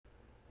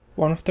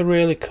One of the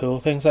really cool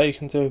things that you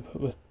can do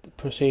with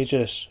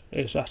procedures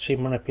is actually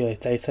manipulate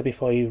data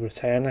before you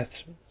return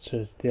it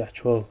to the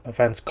actual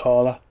event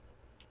caller.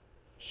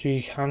 So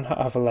you can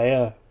have a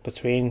layer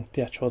between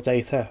the actual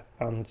data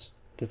and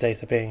the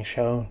data being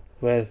shown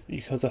where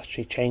you could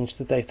actually change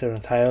the data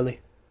entirely,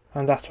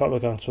 and that's what we're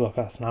going to look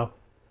at now.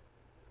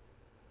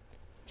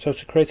 So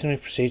to create a new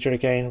procedure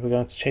again, we're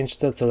going to change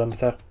the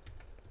delimiter,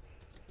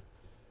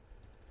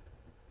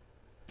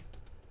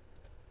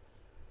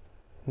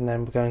 and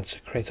then we're going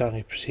to create our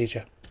new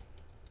procedure.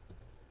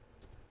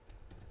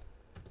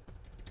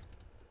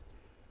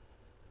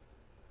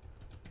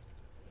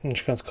 I'm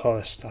just going to call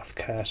this staff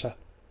cursor,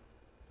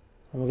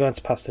 and we're going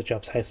to pass the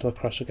job title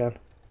across again.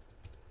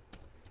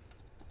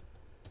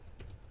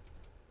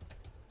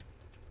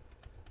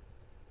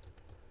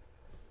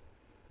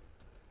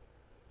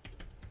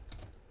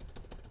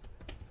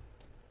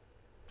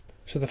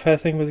 So the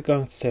first thing we're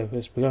going to do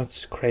is we're going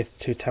to create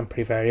two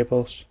temporary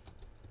variables.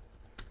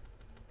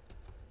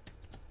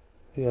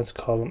 We're going to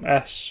call them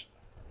S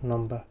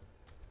number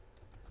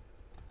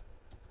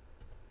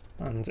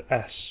and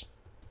S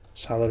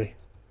salary,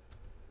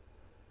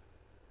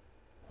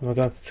 and we're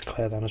going to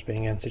declare them as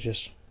being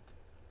integers.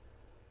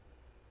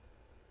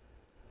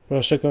 We're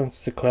also going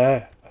to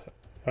declare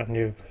a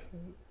new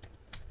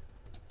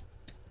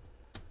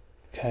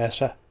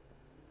cursor.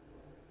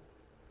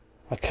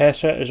 A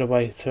cursor is a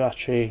way to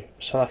actually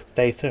select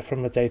data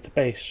from a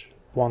database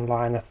one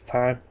line at a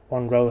time,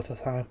 one row at a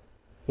time,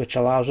 which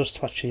allows us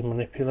to actually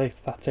manipulate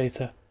that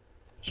data.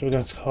 So we're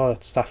going to call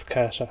it staff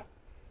cursor,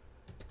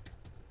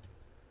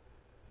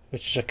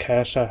 which is a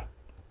cursor,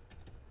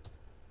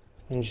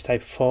 and you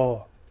type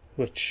 4,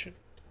 which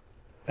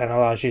then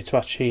allows you to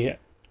actually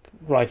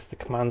write the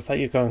commands that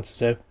you're going to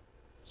do.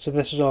 So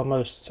this is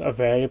almost a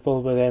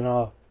variable within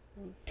our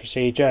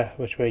procedure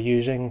which we're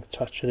using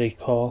to actually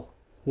call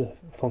the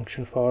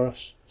function for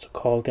us to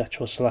call the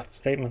actual select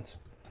statement.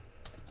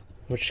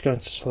 We're just going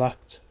to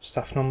select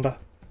staff number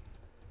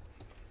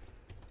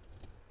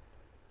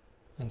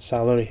and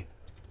salary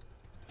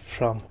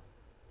from.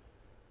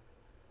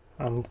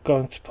 I'm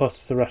going to put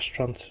the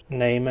restaurant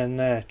name in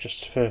there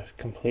just for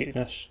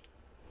completeness,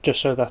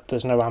 just so that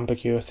there's no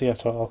ambiguity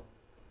at all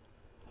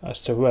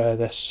as to where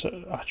this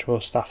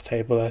actual staff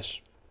table is.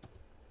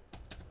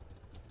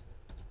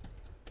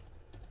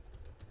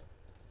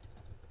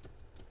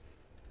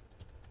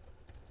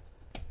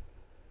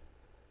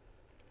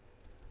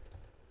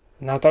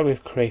 Now that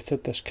we've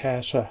created this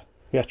cursor,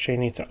 we actually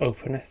need to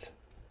open it,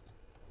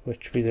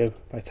 which we do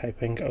by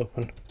typing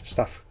open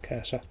staff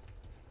cursor.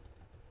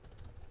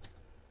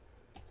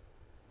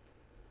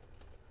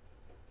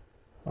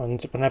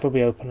 And whenever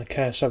we open a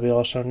cursor, we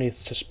also need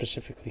to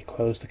specifically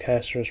close the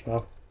cursor as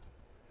well.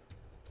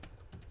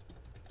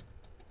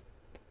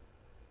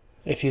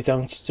 If you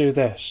don't do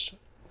this,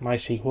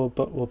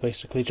 MySQL will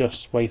basically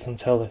just wait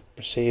until it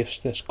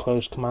receives this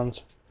close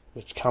command,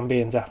 which can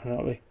be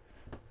indefinitely,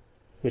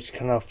 which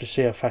can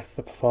obviously affect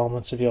the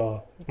performance of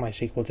your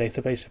MySQL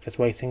database if it's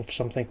waiting for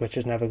something which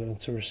it's never going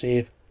to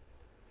receive.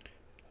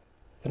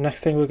 The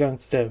next thing we're going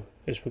to do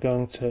is we're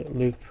going to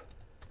loop,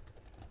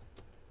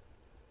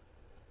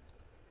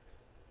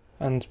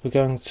 and we're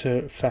going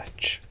to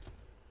fetch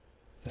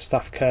the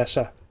staff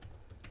cursor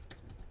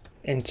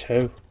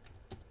into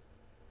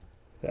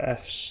the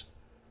S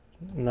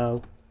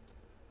no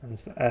and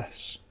the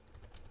S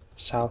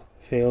sal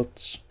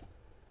fields.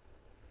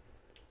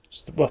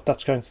 So what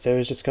that's going to do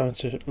is it's going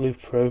to loop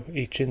through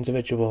each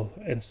individual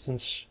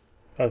instance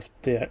of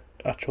the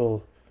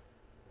actual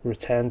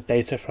returned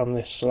data from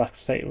this select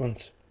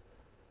statement,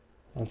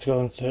 and it's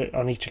going to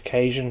on each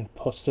occasion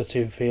put the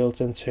two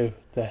fields into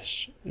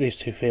these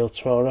two fields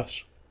for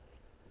us.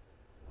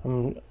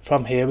 And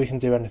from here we can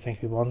do anything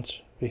we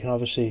want. We can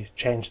obviously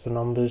change the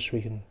numbers,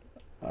 we can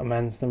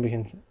amend them, we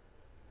can,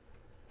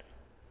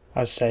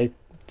 as I say,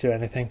 do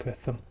anything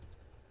with them.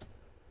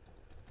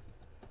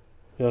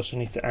 We also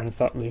need to end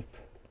that loop.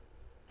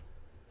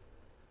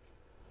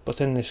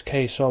 But in this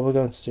case, all we're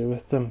going to do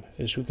with them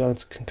is we're going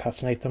to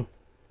concatenate them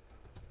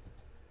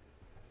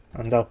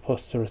and output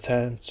the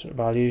returned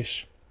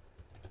values.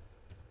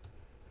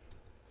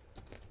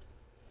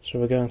 So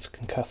we're going to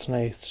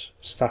concatenate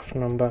staff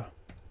number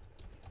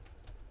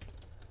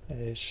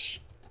is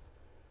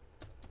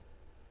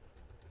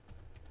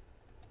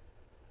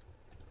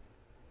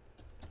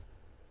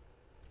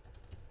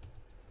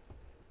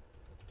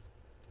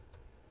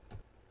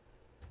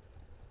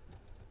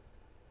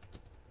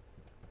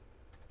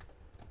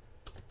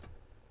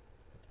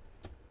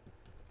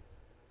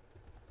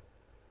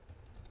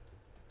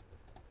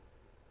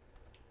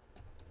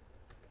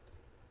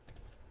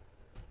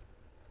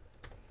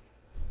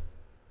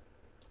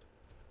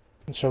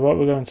and so what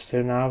we're going to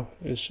do now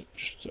is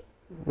just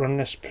run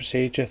this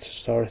procedure to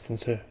store it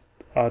into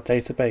our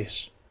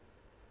database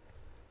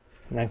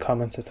and then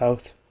comment it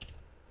out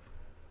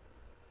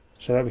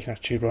so that we can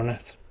actually run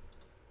it.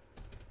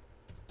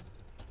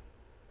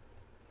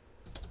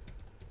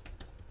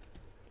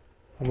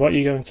 And what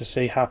you're going to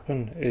see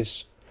happen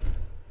is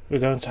we're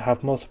going to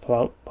have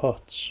multiple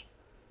outputs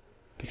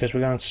because we're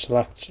going to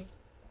select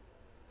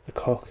the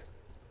cook.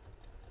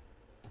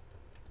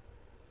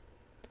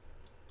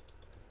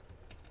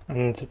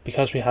 And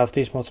because we have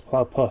these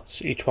multiple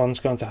outputs, each one's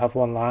going to have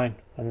one line,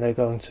 and they're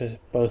going to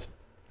both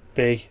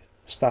be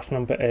staff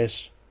number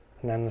is,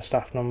 and then the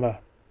staff number,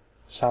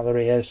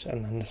 salary is,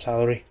 and then the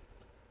salary.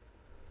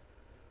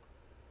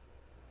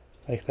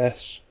 Like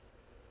this.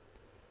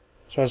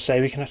 So as I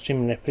say, we can actually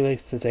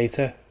manipulate the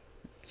data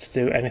to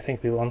do anything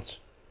we want.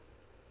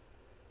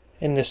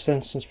 In this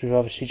instance, we've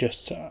obviously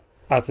just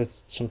added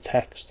some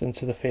text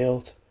into the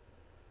field.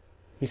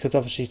 We could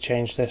obviously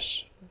change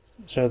this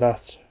so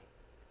that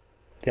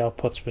the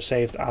outputs were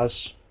saved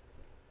as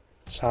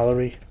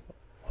salary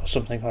or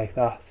something like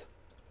that,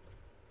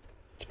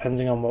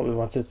 depending on what we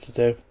wanted to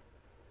do.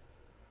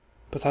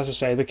 But as I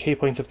say, the key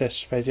point of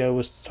this video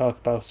was to talk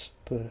about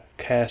the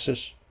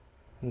cursors.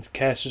 And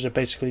cursors are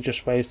basically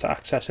just ways to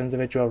access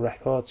individual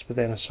records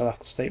within a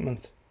select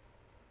statement.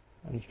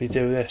 And we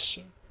do this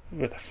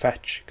with a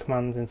fetch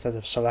command instead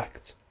of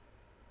select.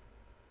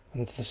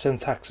 And the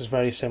syntax is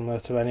very similar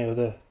to any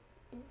other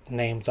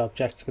named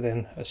object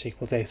within a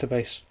SQL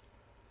database.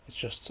 It's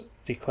just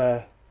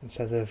declare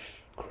instead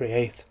of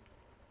create.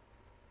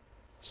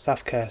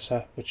 Staff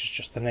cursor, which is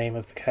just the name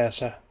of the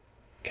cursor.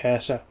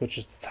 Cursor, which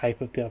is the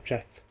type of the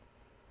object.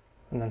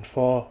 And then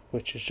for,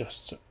 which is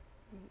just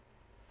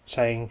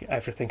saying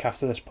everything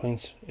after this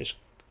point is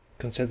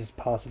considered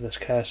part of this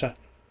cursor.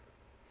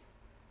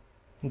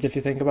 And if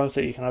you think about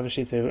it, you can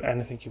obviously do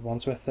anything you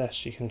want with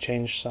this. You can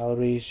change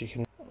salaries, you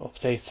can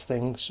update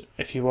things.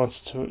 If you want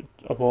to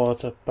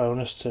award a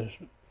bonus to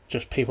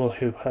just people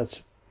who had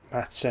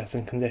met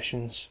certain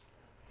conditions,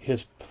 you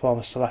could perform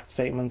a select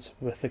statement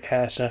with the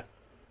cursor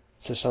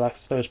to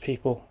select those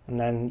people, and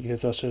then you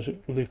could also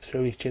loop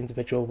through each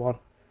individual one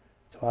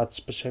to add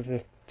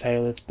specific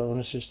tailored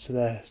bonuses to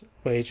their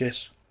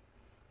wages.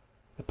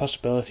 The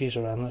possibilities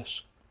are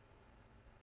endless.